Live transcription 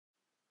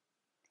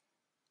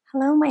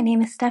Hello, my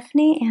name is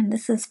Stephanie, and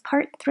this is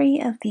part 3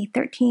 of the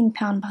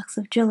 13-pound box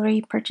of jewelry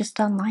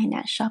purchased online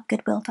at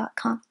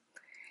shopgoodwill.com.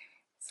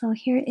 So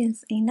here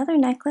is another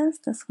necklace.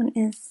 This one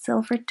is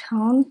silver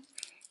tone,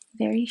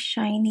 very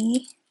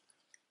shiny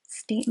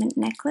statement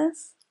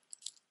necklace.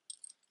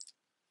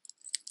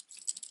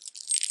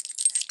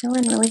 Still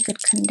in really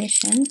good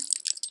condition.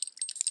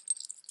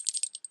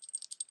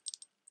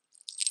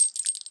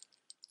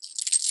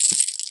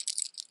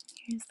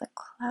 Here's the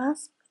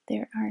clasp.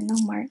 There are no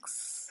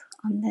marks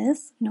on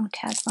this, no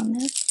tags on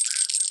this.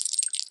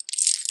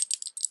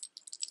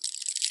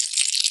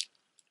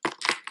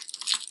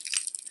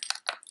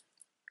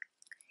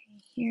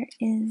 Here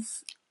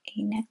is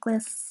a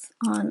necklace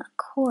on a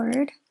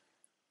cord,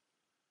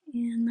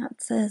 and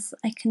that says,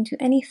 "I can do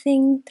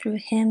anything through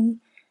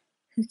him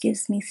who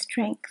gives me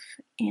strength."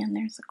 And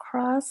there's a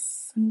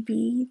cross, some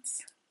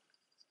beads.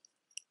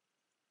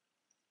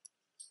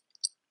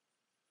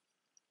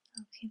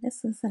 Okay,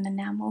 this is an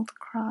enameled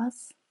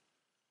cross.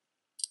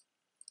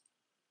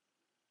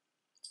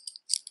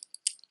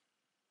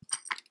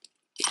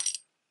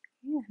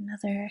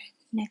 Another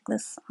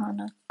necklace on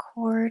a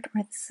cord,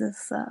 or this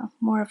is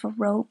more of a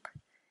rope.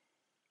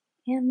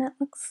 And that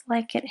looks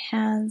like it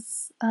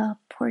has a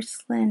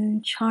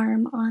porcelain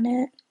charm on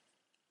it.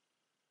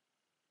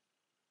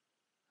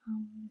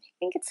 I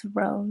think it's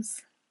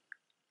rose.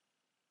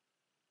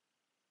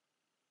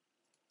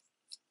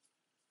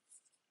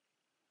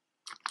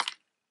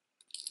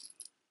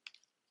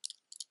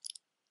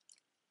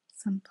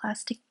 Some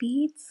plastic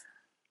beads.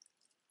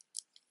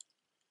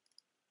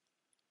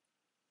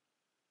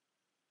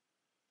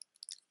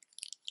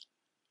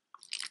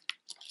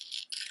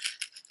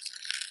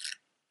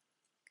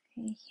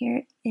 Okay,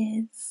 here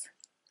is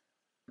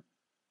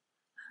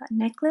a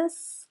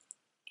necklace,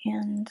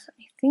 and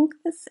I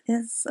think this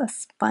is a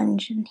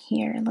sponge in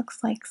here. It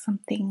looks like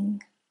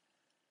something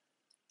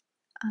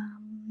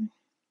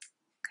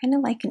kind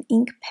of like an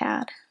ink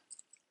pad.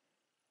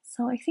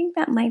 So I think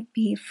that might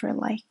be for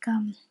like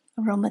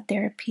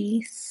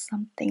aromatherapy,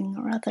 something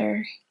or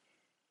other.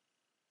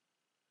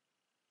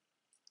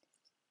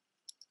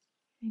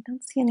 I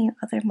don't see any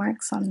other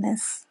marks on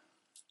this.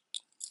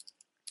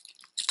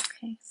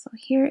 Okay, so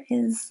here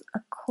is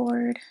a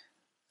cord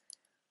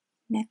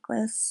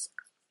necklace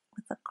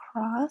with a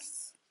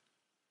cross.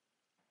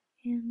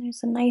 And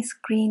there's a nice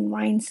green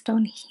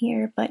rhinestone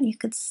here, but you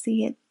could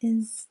see it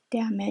is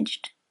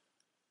damaged.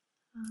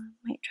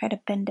 Might try to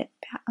bend it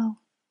back. Oh,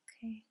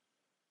 okay.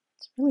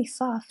 It's really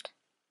soft.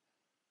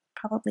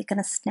 Probably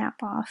gonna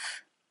snap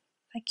off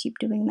if I keep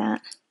doing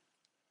that.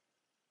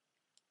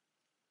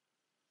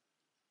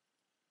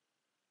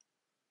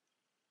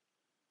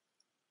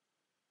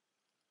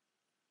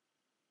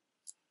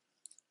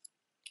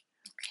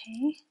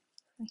 Okay,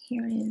 so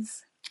here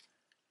is,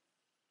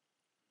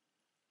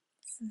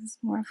 this is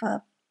more of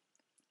a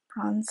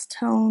bronze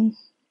tone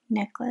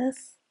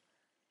necklace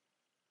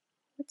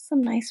with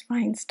some nice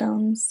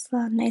rhinestones,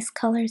 nice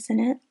colors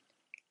in it,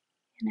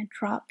 and a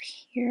drop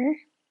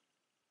here.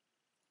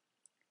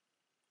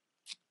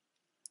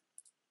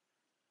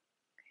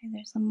 Okay,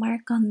 there's a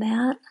mark on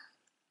that.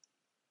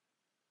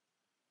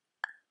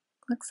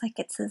 Looks like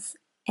it says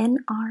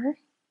NR.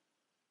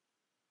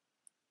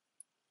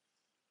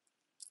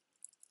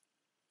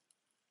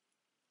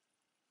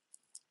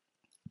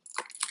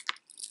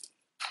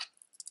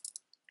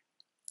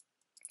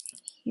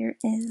 Here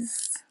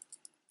is,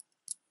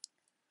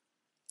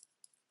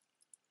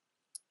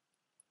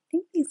 I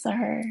think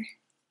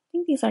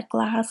these are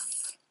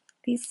glass.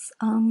 These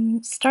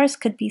stars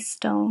could be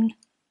stone.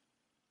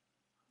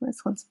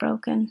 This one's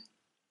broken.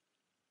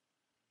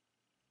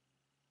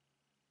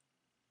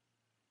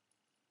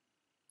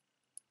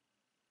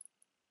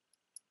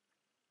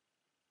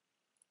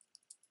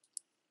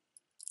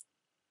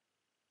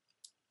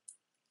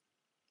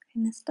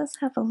 And this does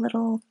have a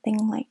little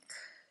thing like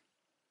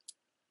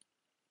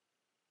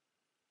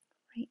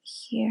right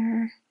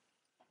here.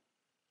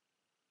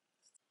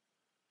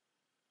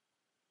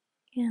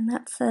 And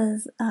that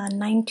says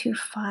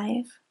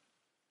 925.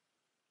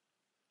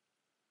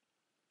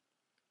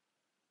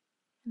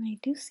 And I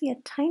do see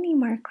a tiny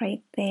mark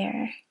right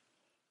there.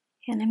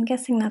 And I'm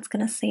guessing that's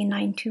going to say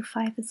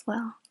 925 as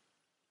well.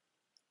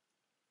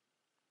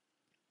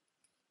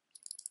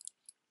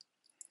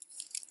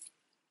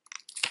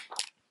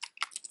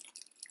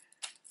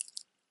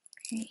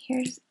 Okay,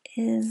 here's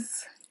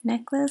is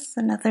necklace,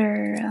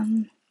 another,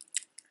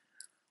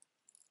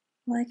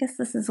 well, I guess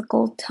this is a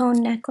gold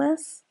tone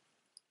necklace.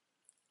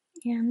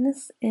 And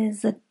this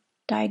is a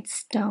dyed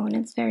stone.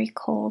 It's very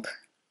cold,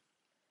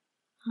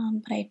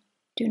 but I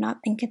do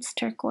not think it's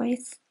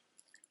turquoise.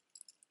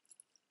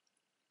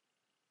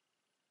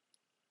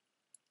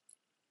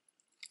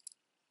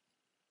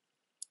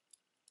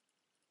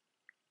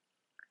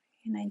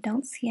 And I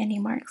don't see any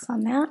marks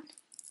on that.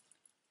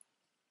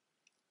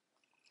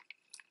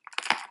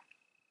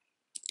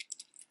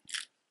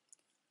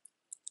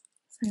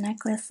 It's a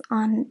necklace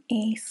on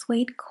a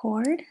suede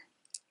cord.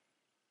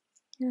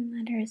 And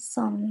then there's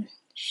some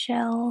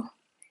shell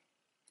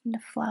and a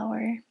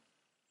flower.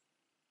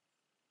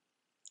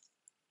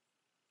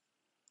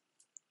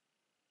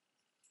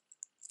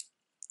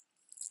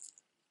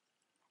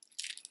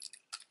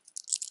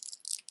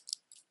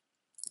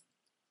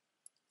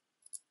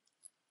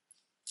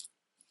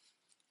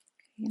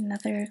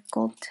 Another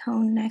gold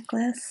tone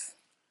necklace.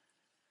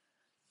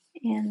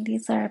 And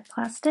these are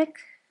plastic.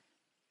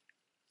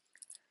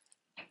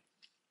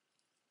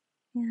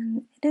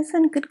 And it is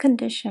in good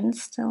condition,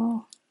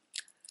 still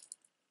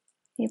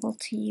able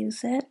to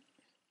use it.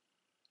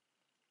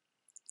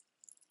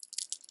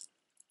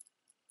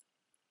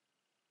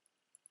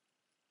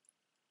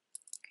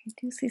 I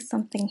do see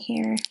something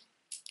here.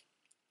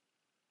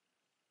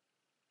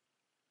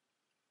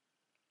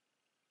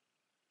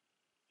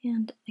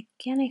 And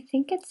again, I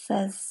think it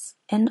says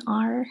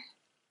NR.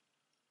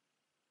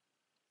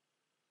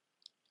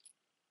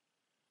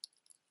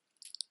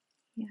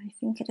 Yeah, I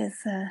think it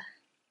is it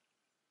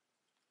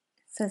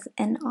says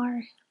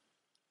NR.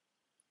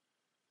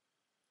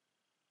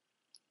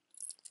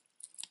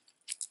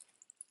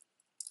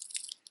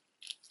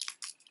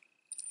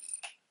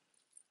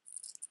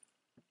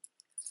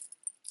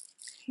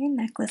 Okay,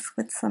 necklace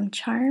with some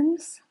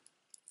charms.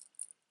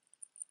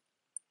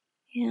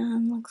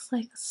 And looks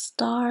like a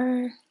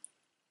star.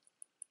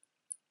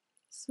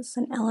 This is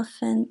an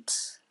elephant,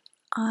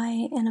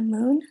 eye, and a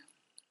moon.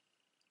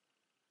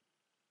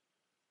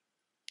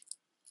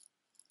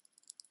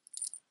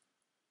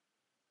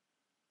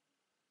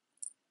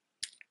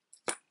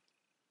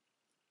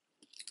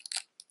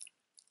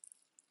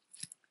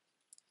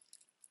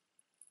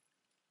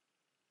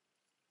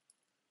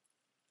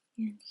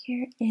 And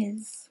here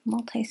is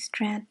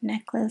multi-strand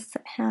necklace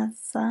that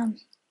has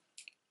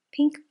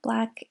pink,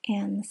 black,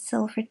 and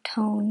silver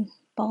tone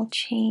ball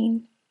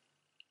chain.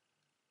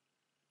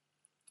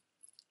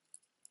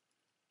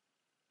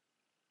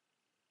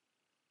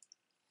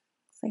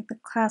 Looks like the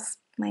clasp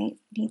might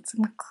need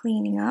some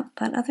cleaning up,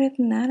 but other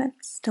than that,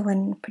 it's still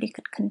in pretty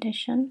good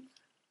condition.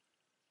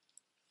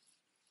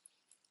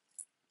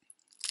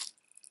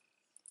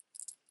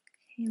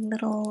 A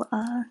little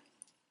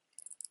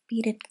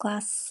beaded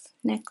glass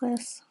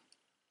necklace.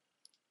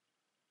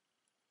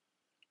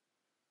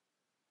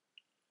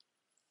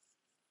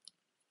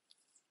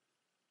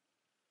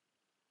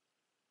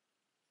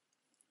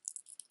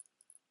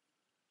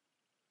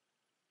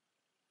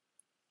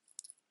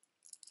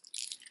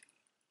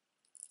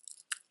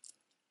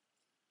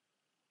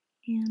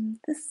 And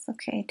this,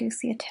 okay, I do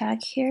see a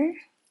tag here.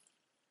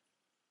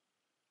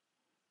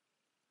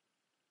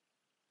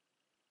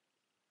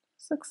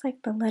 This looks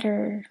like the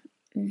letter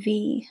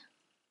V. Is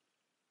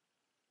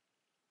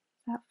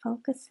that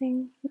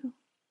focusing? No.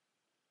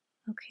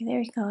 Okay, there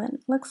you go.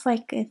 It looks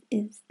like it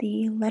is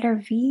the letter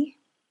V.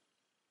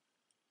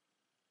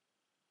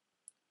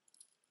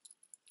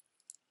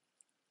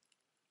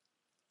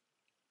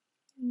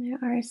 And there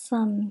are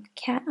some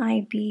cat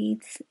eye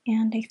beads,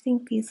 and I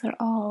think these are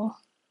all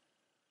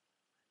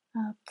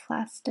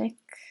plastic.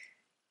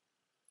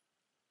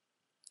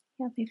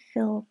 Yeah, they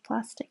feel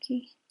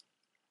plasticky,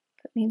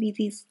 but maybe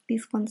these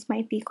ones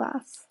might be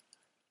glass.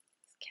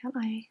 Cat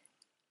eye.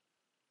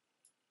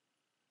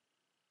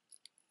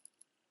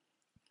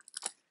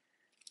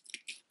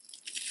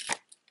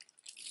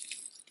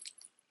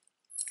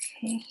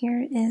 Okay,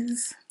 here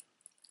is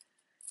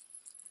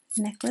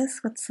a necklace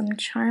with some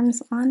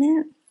charms on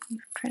it.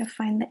 Try to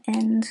find the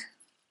end.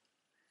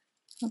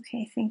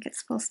 Okay, I think it's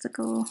supposed to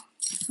go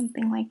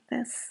something like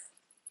this.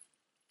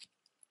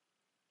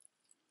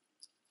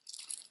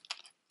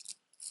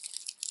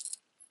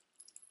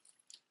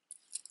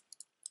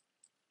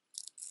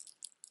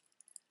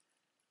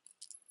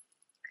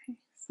 Okay,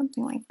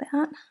 something like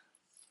that.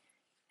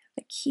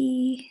 The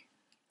key,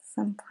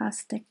 some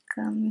plastic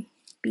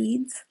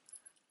beads.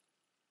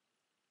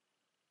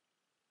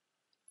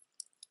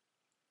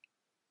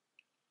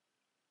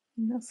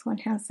 And this one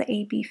has the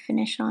AB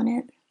finish on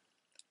it.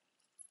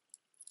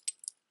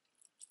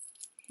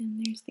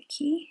 And there's the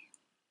key.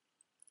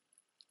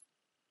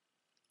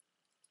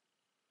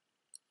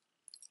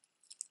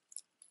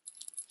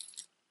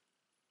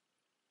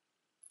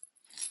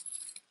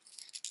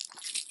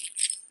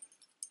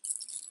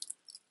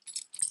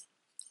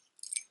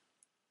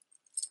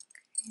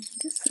 And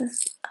this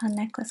is a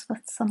necklace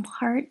with some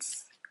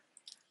hearts.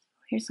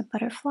 Here's a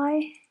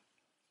butterfly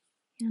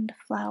and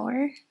a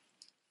flower.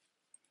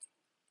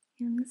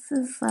 And this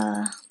is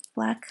a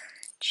black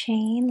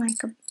chain,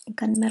 like a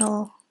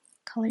gunmetal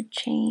colored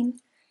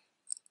chain.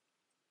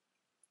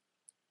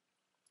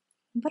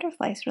 The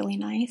butterfly is really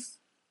nice.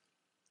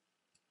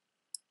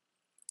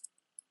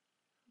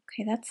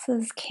 Okay, that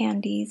says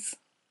Candies.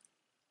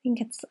 I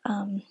think it's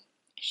a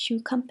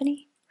shoe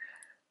company.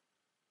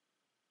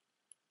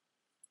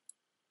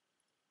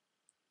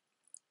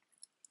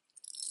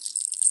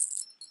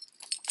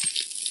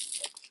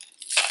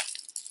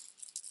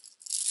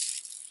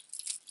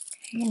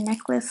 Okay, a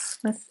necklace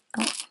with,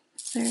 oh,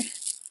 there.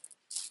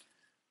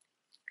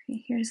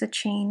 Okay, here's a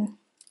chain.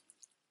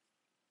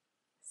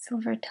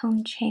 Silver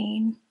tone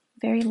chain,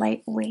 very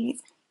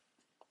lightweight.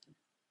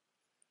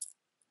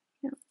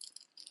 Yep.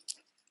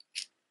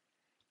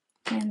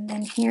 And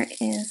then here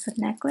is a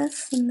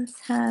necklace, and this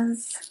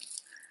has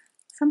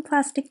some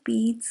plastic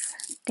beads,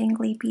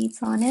 dangly beads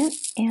on it,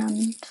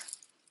 and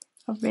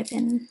a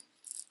ribbon.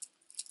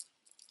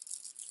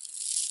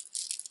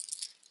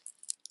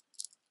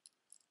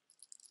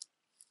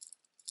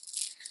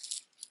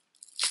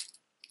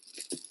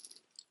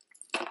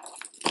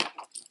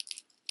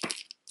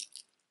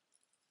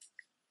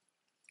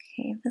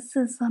 Okay, this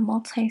is a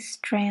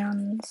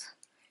multi-strand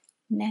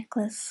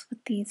necklace with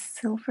these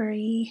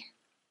silvery,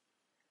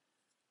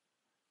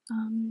 I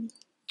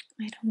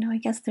don't know, I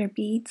guess they're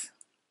beads.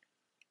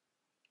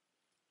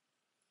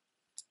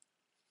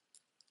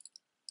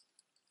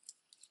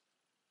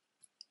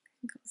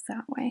 It goes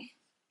that way.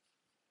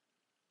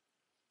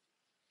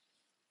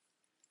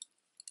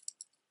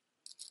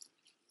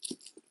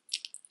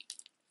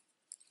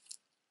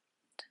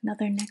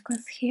 Another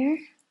necklace here.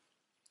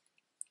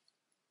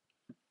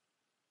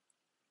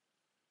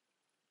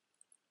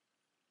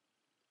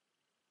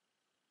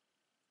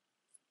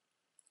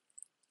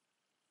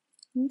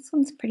 This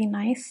one's pretty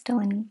nice, still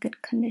in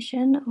good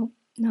condition. Oh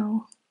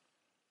no,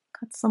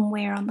 got some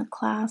wear on the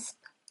clasp.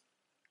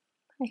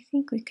 I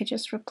think we could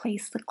just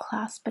replace the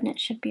clasp and it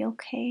should be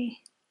okay.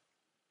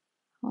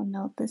 Oh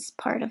no, this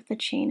part of the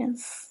chain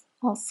is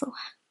also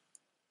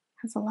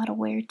has a lot of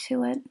wear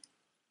to it.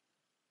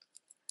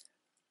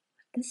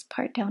 This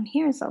part down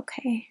here is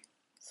okay.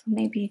 So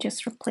maybe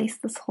just replace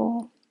this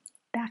whole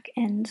back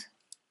end.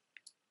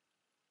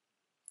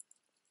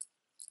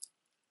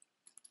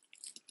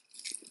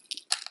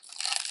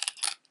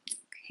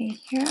 Okay,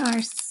 here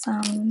are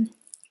some,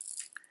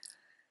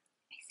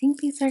 I think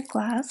these are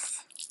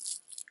glass.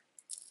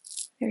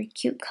 Very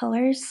cute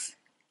colors.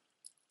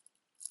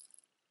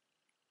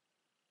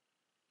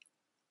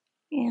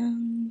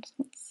 And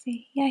let's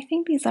see, yeah, I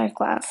think these are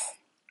glass.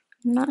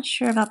 I'm not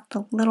sure about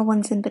the little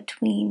ones in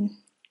between,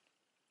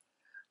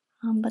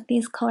 but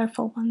these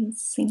colorful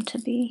ones seem to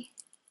be.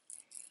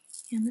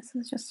 And this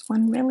is just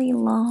one really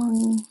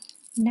long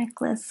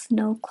necklace,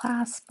 no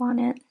clasp on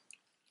it.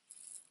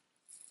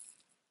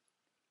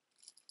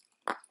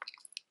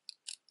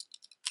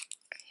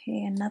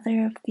 Okay,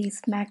 another of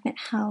these magnet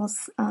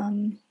house.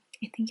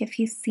 I think if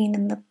you've seen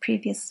in the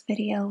previous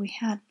video, we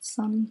had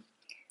some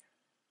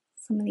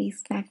of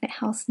these magnet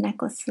house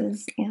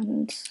necklaces,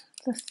 and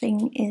the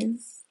thing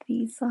is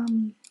these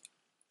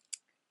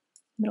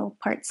middle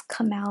parts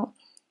come out,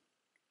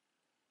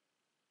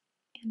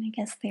 and I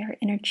guess they are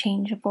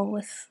interchangeable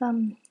with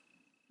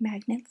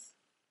magnets.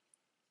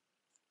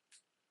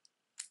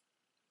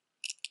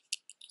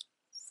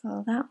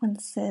 So that one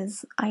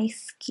says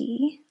ice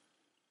ski.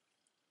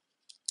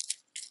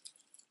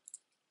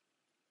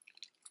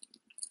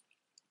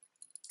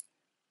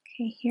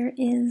 Okay, here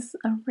is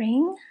a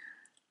ring.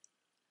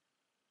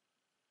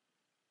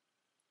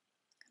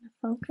 Gonna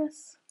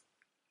focus.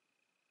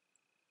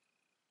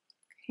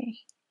 Okay,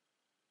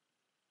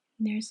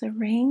 there's a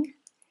ring.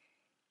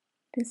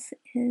 This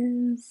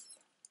is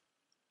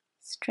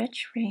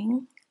stretch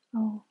ring.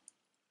 Oh,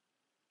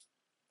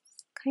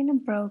 it's kind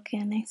of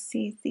broken. I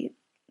see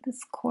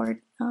this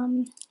cord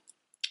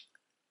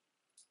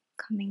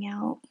coming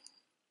out.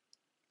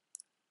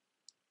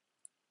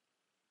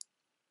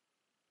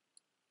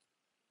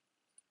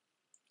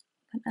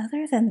 But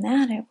other than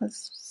that, it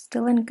was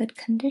still in good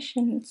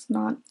condition. It's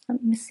not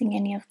missing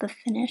any of the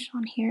finish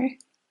on here.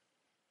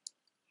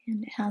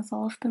 And it has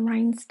all of the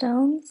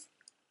rhinestones.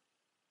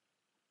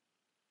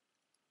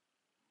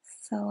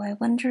 So I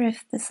wonder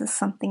if this is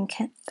something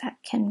that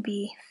can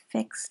be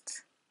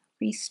fixed,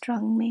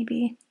 restrung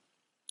maybe.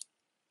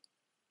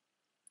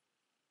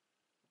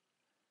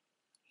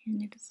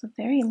 And it is a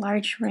very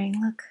large ring,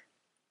 look,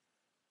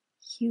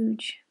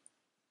 huge.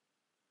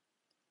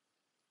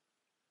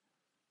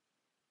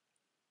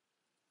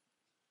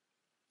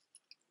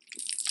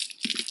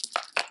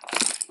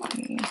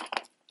 Okay.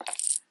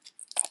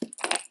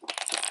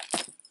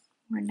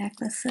 More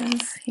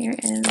necklaces. Here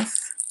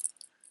is,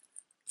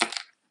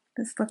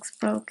 this looks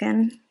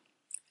broken.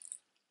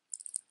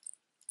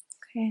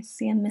 Okay, I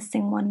see I'm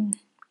missing one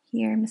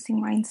here,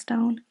 missing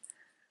rhinestone.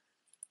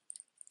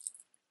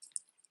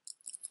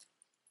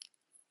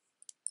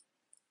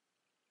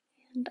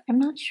 And I'm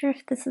not sure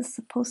if this is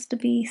supposed to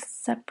be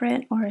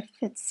separate or if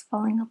it's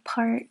falling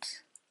apart.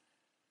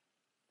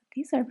 But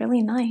these are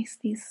really nice.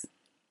 These.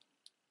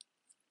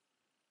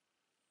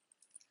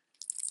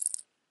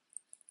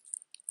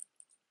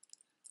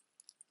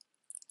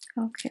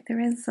 Okay, there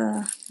is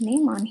a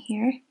name on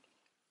here.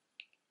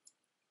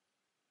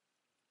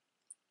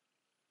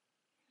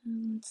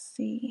 Let's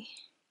see.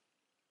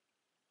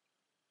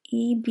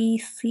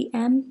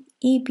 EBCM,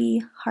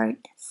 EB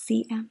Heart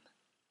CM.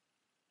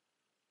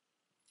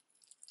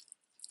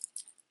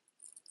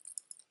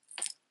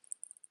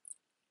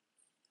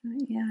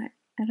 Yeah,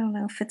 I don't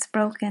know if it's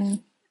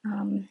broken.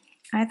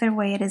 Either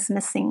way, it is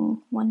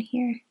missing one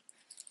here.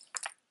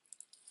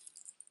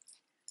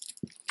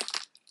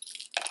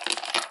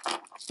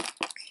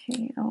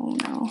 Okay, oh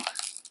no.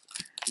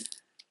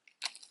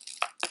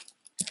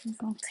 This is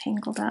all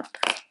tangled up.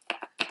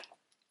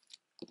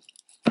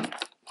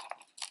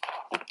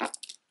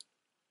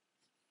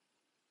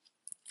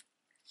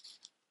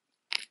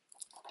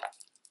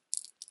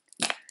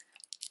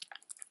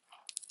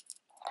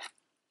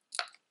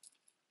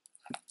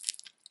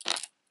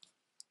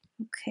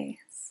 Okay,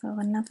 so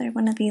another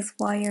one of these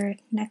wire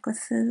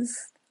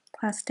necklaces,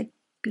 plastic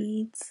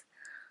beads.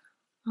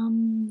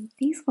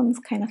 These ones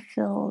kind of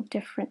feel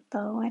different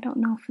though. I don't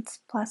know if it's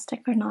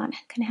plastic or not.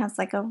 It kind of has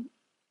like a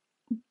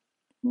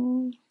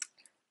like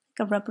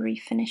a rubbery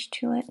finish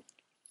to it.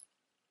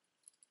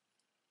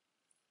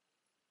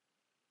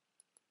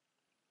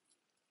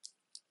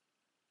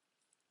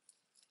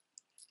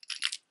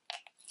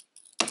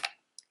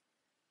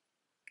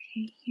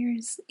 Okay,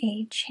 here's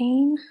a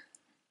chain,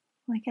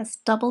 I guess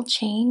double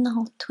chain,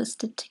 all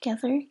twisted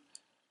together.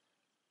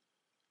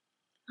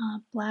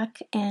 Black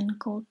and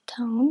gold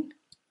tone.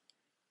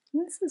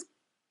 And this is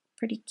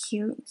pretty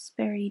cute. It's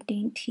very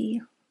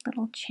dainty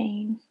little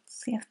chain.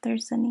 Let's see if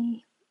there's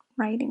any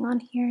writing on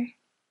here.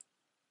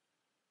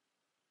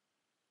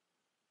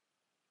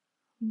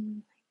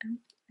 I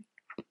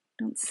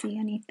don't see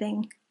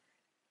anything.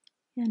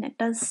 And it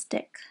does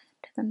stick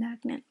to the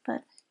magnet,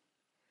 but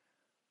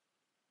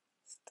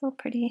still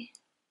pretty.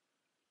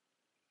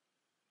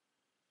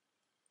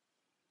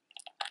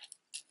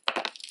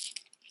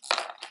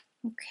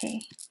 Okay,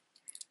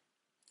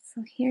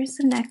 so here's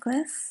the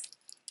necklace,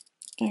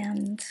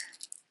 and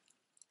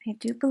I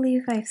do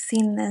believe I've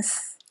seen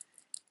this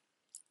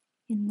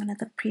in one of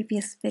the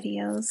previous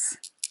videos.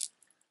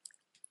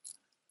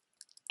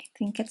 I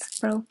think it's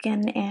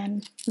broken,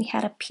 and we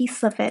had a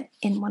piece of it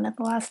in one of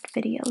the last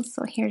videos,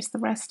 so here's the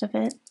rest of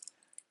it.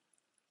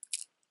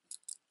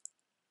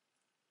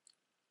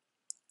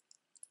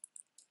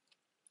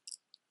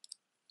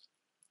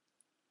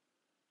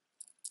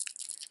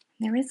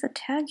 There is a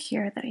tag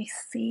here that I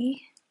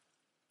see,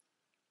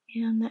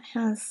 and that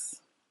has,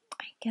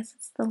 I guess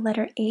it's the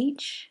letter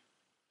H.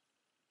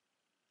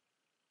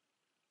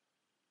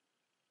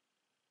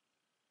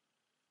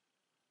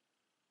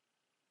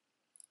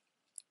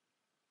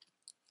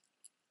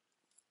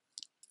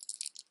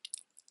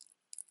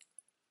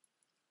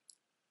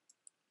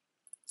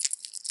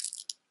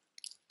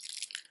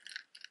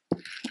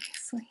 Okay,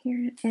 so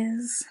here it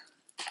is.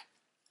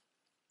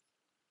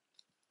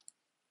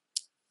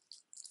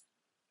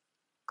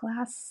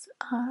 Glass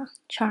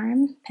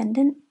charm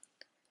pendant,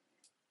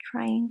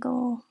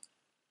 triangle.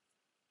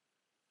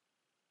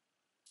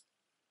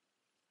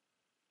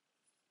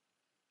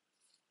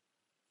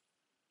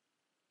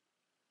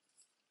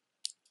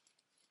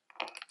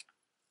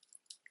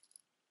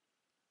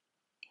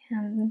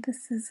 And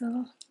this is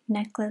a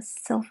necklace,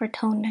 silver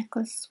tone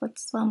necklace with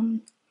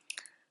some,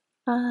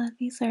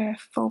 these are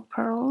faux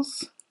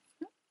pearls.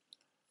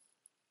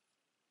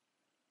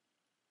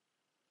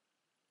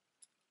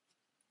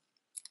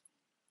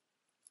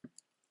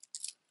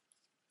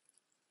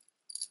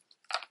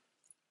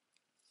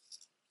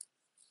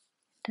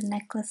 The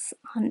necklace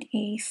on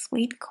a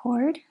suede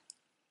cord.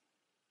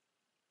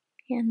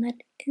 And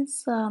that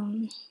is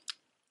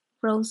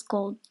rose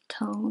gold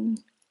tone.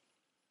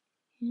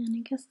 And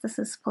I guess this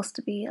is supposed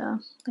to be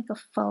like a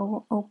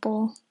faux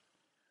opal.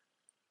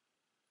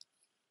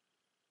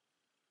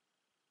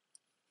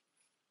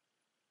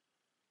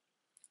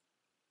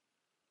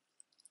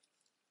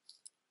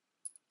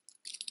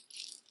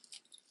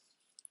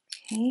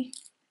 Okay,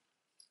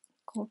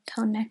 gold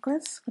tone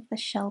necklace with a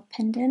shell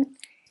pendant.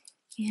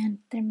 And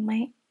there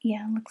might,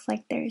 yeah, looks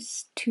like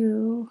there's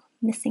two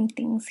missing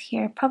things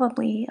here.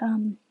 Probably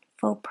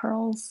faux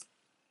pearls.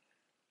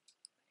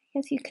 I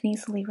guess you can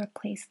easily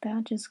replace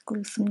that, just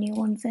glue some new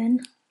ones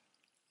in.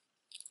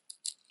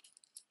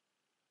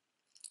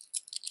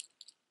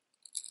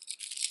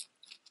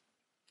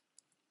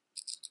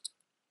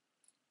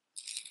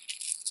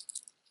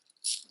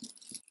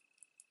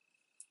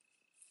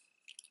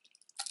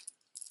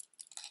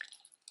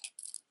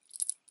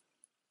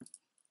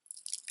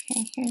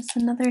 Okay, here's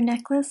another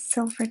necklace,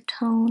 silver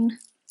tone.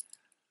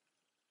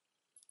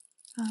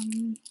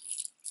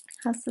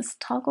 Has this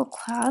toggle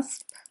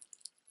clasp.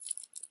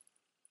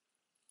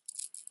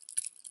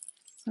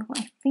 So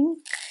I think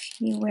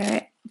you wear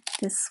it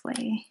this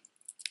way,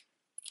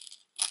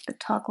 the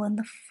toggle in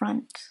the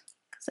front,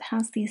 because it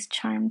has these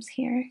charms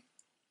here.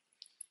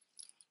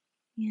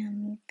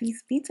 And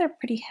these beads are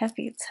pretty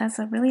heavy. It has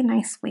a really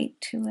nice weight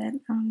to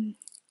it. Trying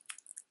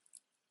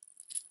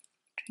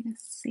to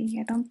see,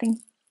 I don't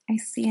think I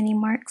see any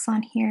marks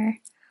on here,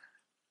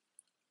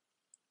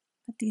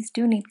 but these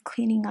do need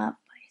cleaning up.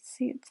 I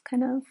see it's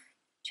kind of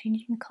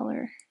changing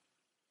color.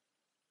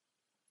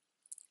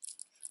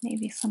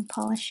 Maybe some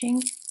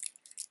polishing.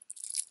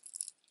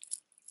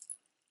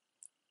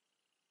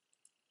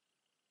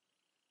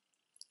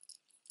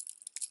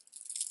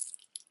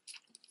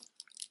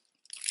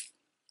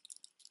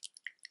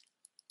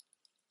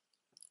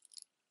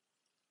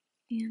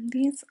 And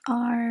these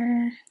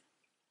are,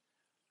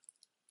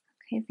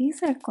 okay,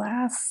 these are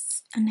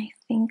glass, and I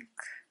think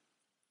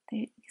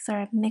these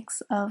are a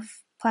mix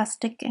of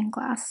plastic and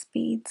glass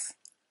beads.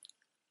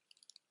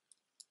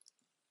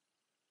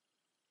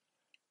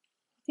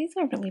 These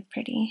are really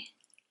pretty.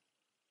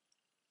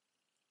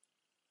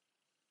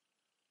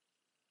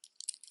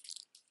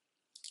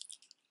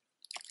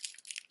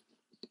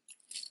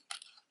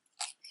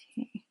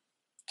 Okay,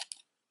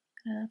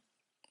 got a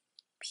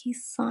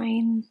peace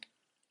sign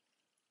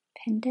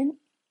pendant.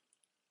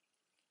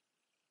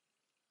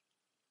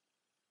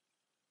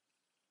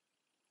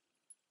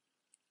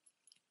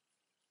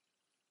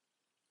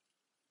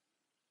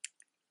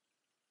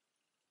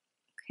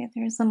 Okay,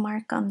 there's a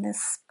mark on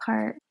this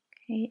part.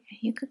 Okay,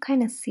 you could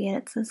kind of see it.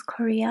 It says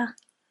Korea.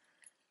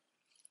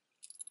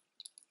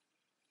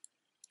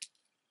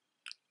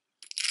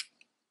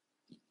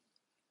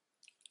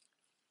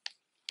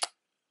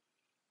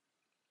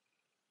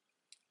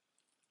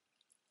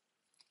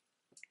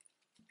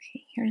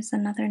 Okay, here's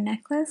another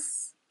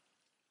necklace.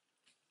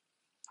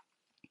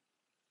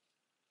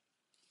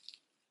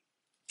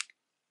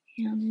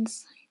 And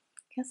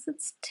I guess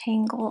it's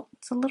tangled.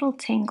 It's a little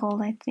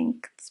tangled, I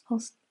think. It's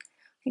supposed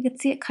I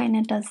could see it kind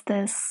of does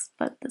this,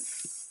 but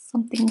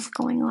something's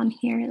going on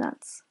here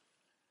that's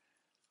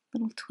a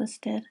little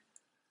twisted.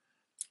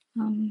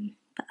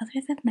 But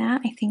other than that,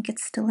 I think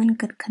it's still in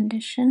good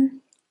condition.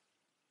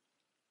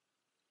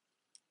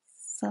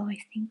 So I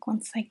think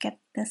once I get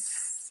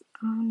this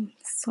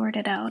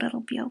sorted out,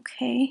 it'll be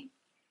okay.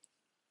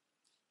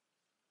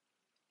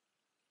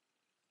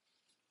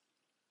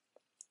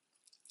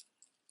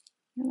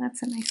 And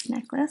that's a nice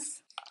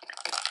necklace.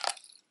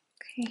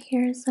 Okay,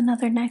 here's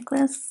another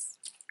necklace.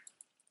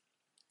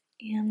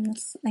 And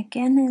this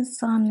again is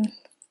on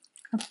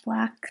a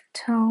black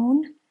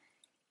tone.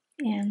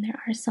 And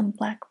there are some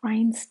black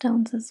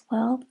rhinestones as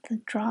well,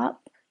 the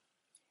drop.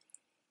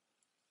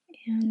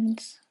 And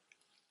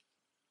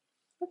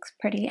looks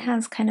pretty. It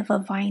has kind of a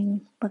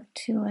vine look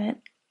to it.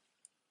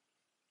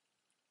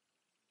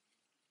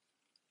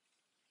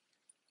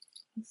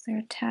 Is there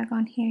a tag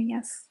on here?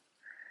 Yes.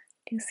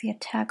 I do see a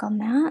tag on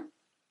that.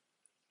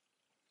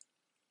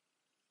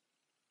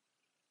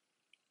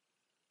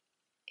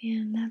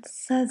 And that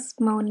says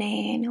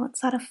Monet. I know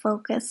it's out of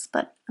focus,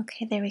 but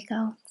okay, there we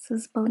go. It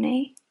says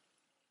Monet.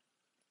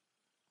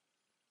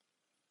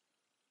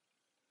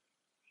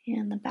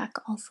 And the back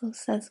also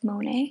says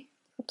Monet.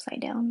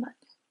 Upside down, but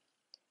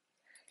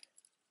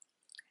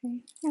okay.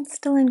 It's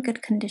still in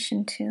good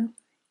condition too.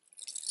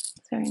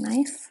 It's very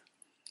nice.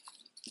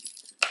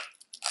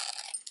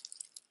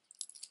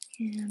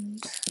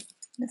 And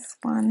this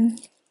one,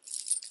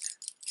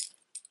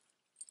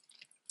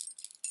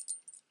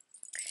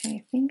 okay,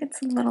 I think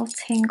it's a little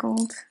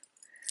tangled,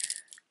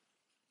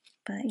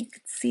 but you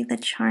could see the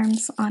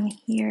charms on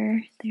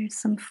here. There's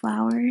some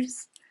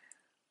flowers,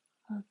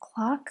 a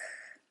clock,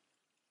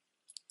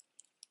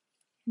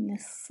 and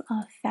this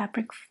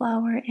fabric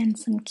flower, and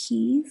some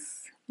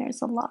keys.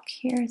 There's a lock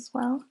here as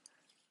well.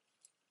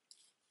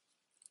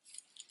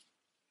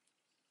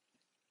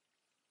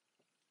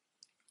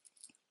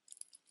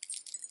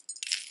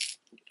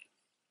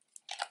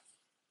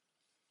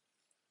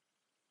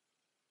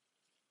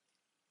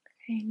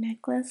 Okay,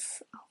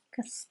 necklace. Oh,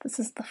 I guess this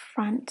is the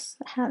front.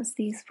 It has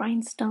these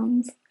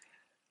rhinestones.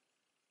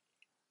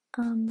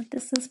 But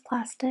this is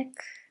plastic.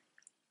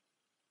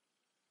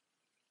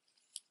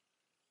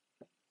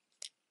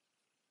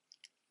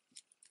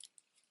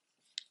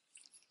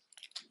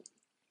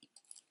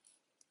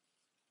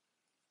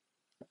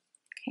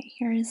 Okay,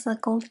 here is a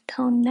gold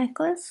tone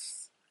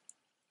necklace.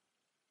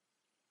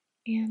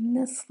 And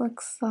this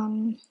looks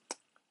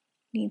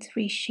needs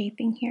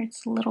reshaping here.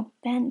 It's a little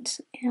bent,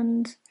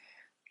 and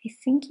I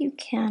think you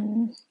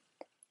can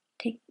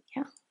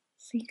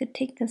so you could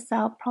take this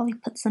out, probably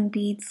put some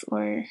beads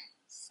or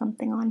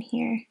something on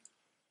here.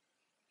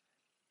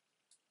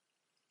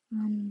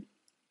 And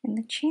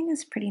the chain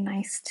is pretty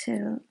nice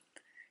too.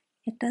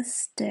 It does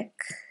stick.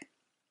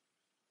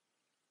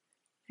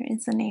 There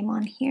is a name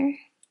on here.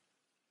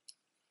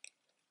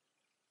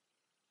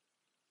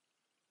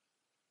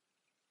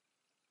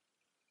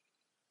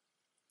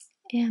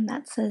 And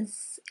that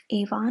says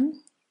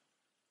Avon.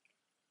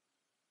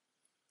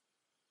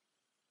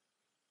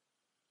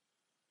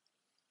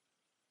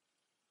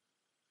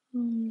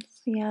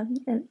 So yeah,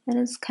 it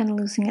is kind of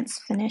losing its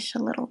finish a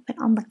little bit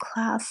on the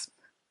clasp.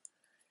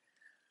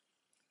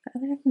 But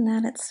other than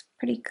that, it's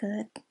pretty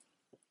good.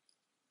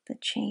 The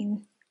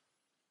chain.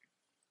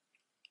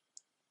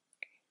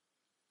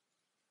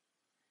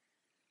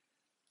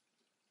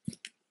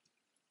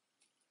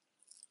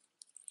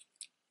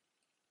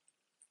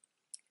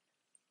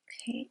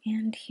 Okay,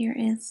 and here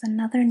is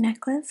another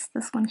necklace.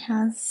 This one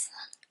has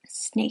a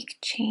snake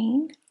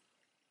chain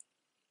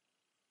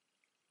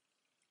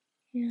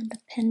and a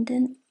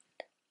pendant.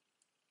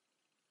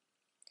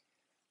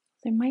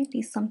 There might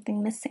be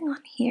something missing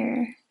on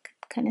here.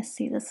 Could kind of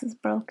see this is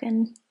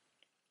broken.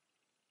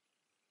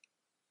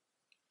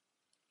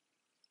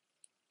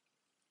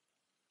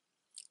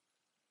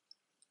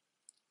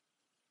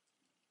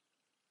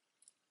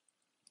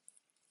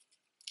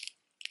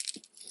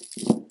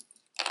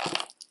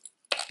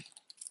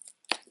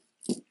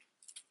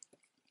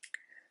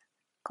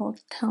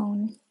 Gold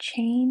tone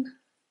chain.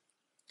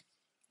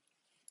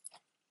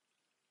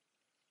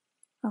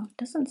 Oh, it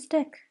doesn't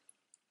stick.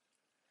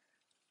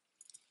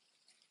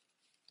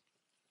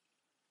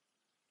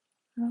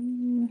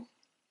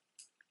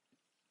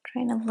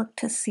 Trying to look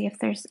to see if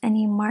there's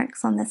any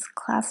marks on this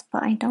clasp,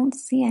 but I don't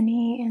see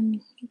any,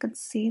 and you could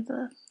see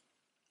the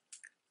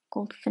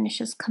gold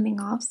finishes coming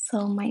off,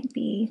 so might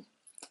be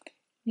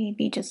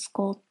maybe just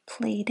gold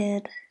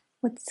plated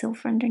with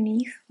silver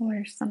underneath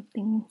or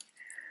something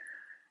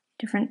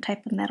different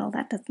type of metal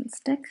that doesn't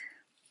stick.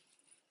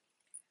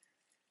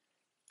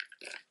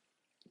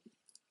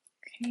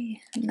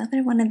 Okay,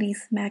 another one of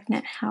these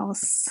magnet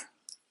house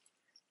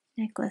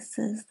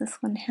necklaces. This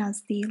one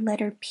has the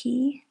letter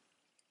P.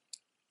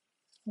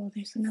 Oh,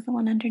 there's another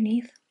one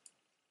underneath.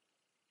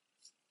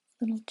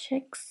 Little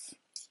chicks.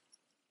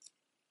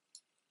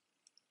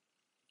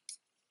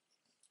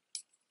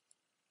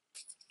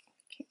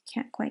 Okay,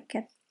 can't quite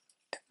get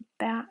to the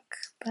back,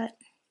 but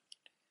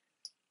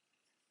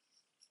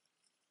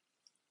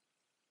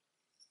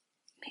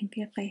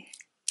maybe if I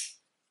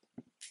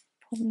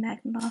pull the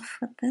magnet off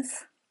with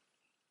this.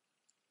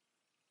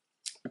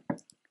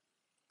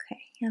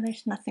 Okay, yeah,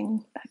 there's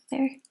nothing back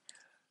there.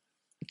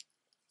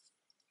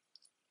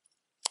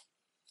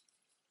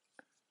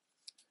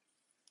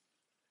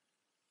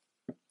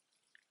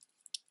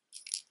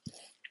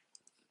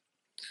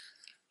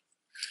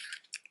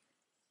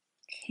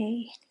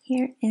 Okay,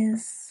 here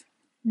is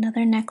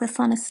another necklace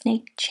on a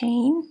snake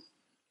chain.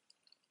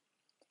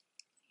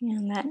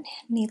 And that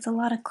needs a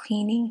lot of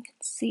cleaning. You can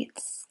see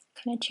it's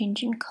kind of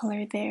changing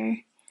color there.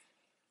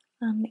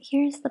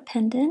 Here's the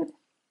pendant.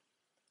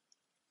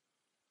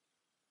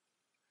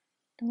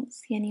 Don't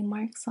see any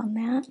marks on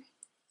that.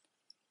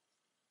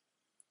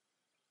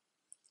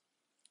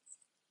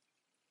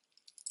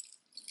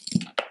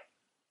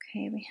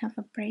 Okay, we have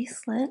a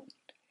bracelet.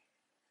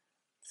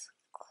 It's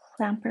a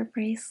clamper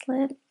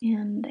bracelet,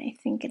 and I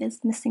think it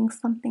is missing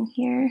something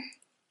here.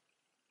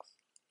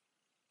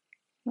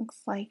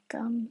 Looks like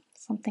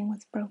something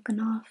was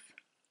broken off.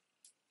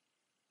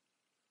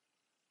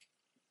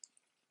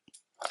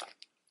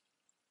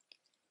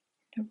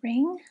 A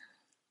ring,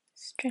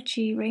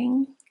 stretchy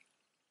ring,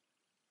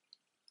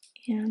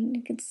 and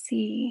you can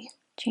see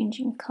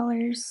changing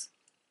colors.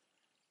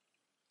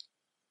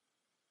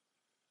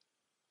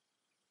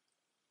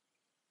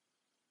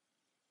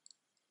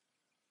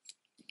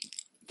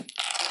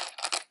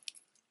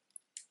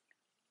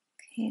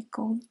 Okay, a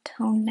gold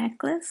tone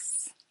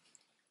necklace.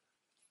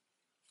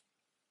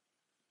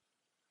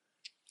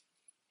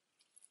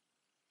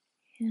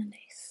 And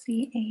I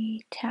see a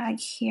tag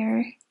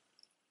here.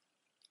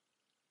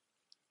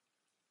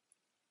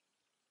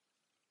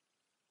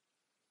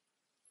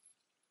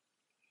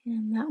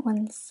 And that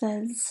one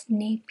says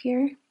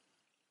Napier. It's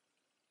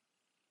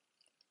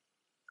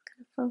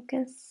gonna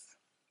focus.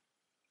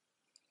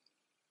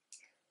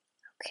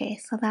 Okay,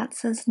 so that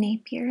says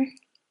Napier.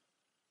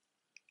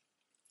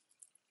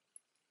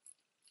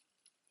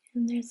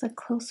 And there's a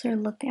closer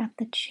look at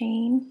the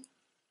chain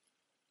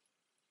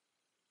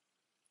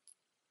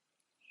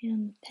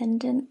and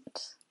pendant.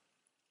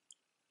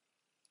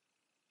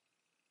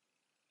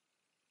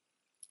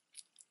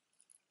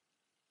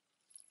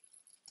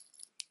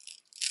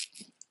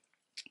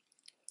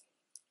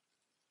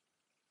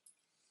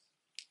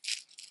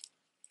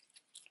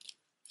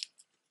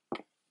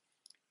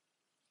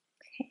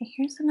 Okay,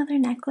 here's another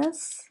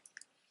necklace.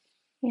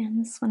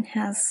 And this one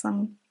has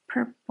some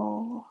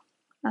purple,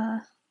 I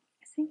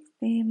think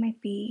they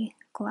might be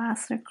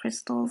glass or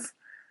crystals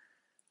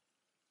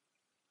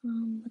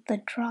with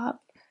the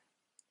drop.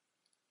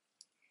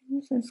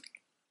 And this is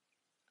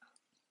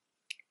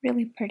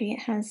really pretty.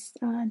 It has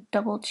a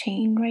double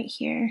chain right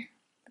here.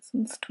 This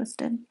one's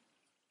twisted.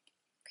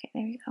 Okay,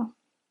 there you go.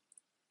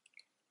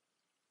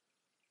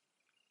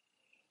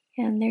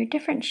 And there are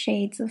different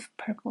shades of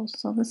purple.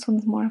 So this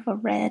one's more of a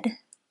red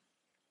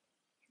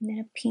and then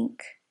a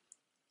pink.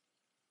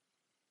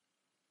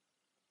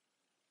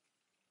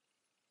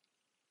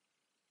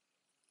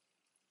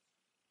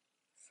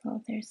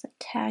 So there's a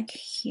tag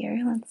here.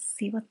 Let's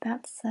see what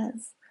that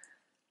says.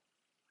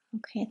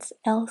 Okay, it's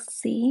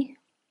LC.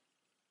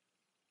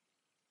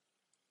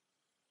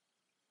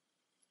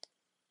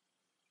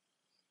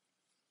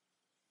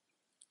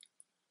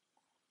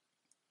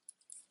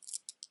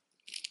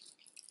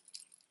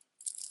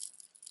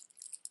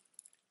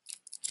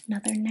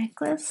 Another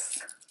necklace.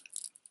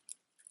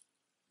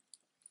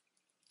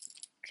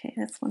 Okay,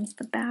 this one's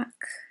the back.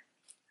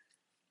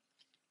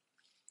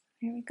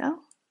 There we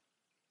go.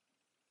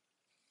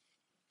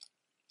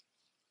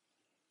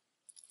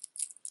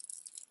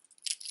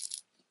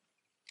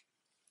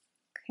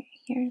 Okay,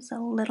 here's a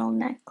little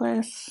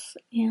necklace,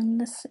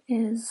 and this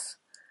is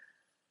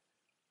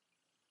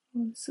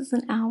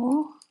an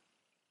owl.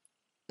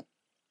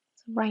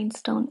 It's a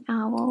rhinestone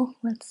owl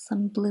with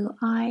some blue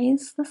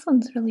eyes. This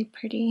one's really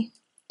pretty.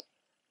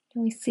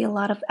 We see a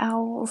lot of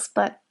owls,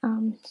 but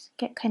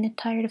get kind of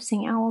tired of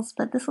seeing owls,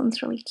 but this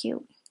one's really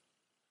cute.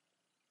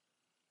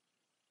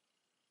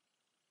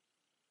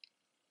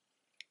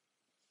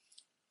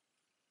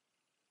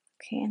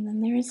 Okay, and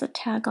then there is a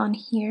tag on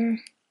here.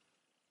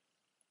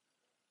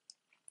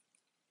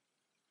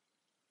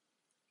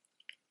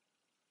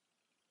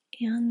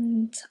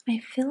 And I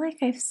feel like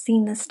I've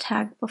seen this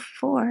tag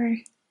before,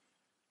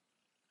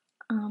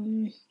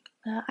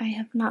 but I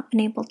have not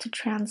been able to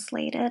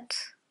translate it.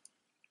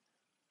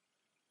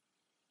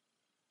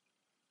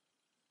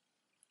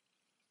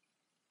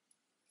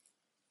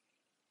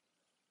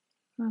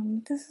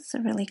 This is a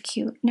really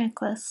cute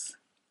necklace,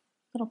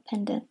 little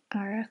pendant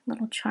or a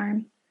little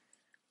charm.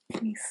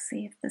 Let me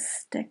see if this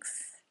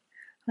sticks.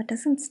 Oh, it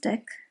doesn't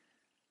stick.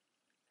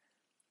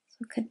 So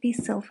It could be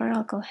silver.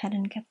 I'll go ahead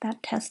and get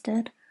that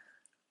tested.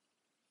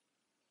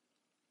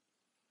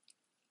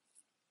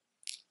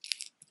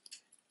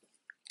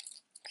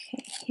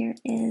 Okay, here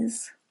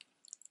is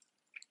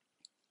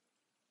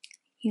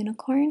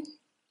unicorn,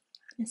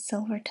 a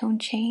silver tone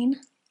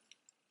chain.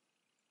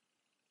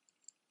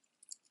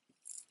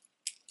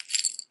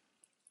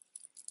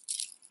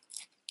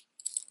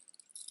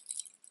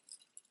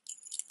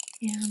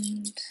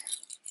 And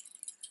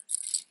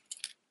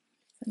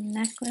the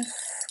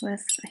necklace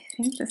with, I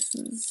think this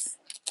is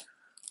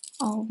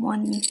all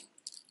one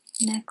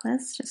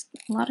necklace, just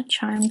a lot of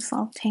charms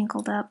all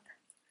tangled up.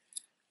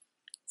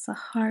 It's a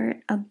heart,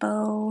 a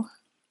bow,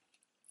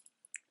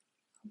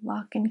 a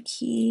lock and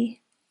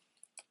key.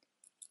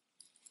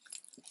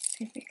 Let's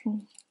see if we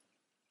can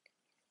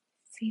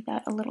see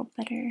that a little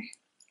better.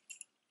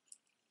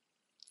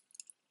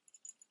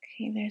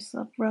 Okay, there's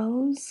a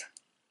rose,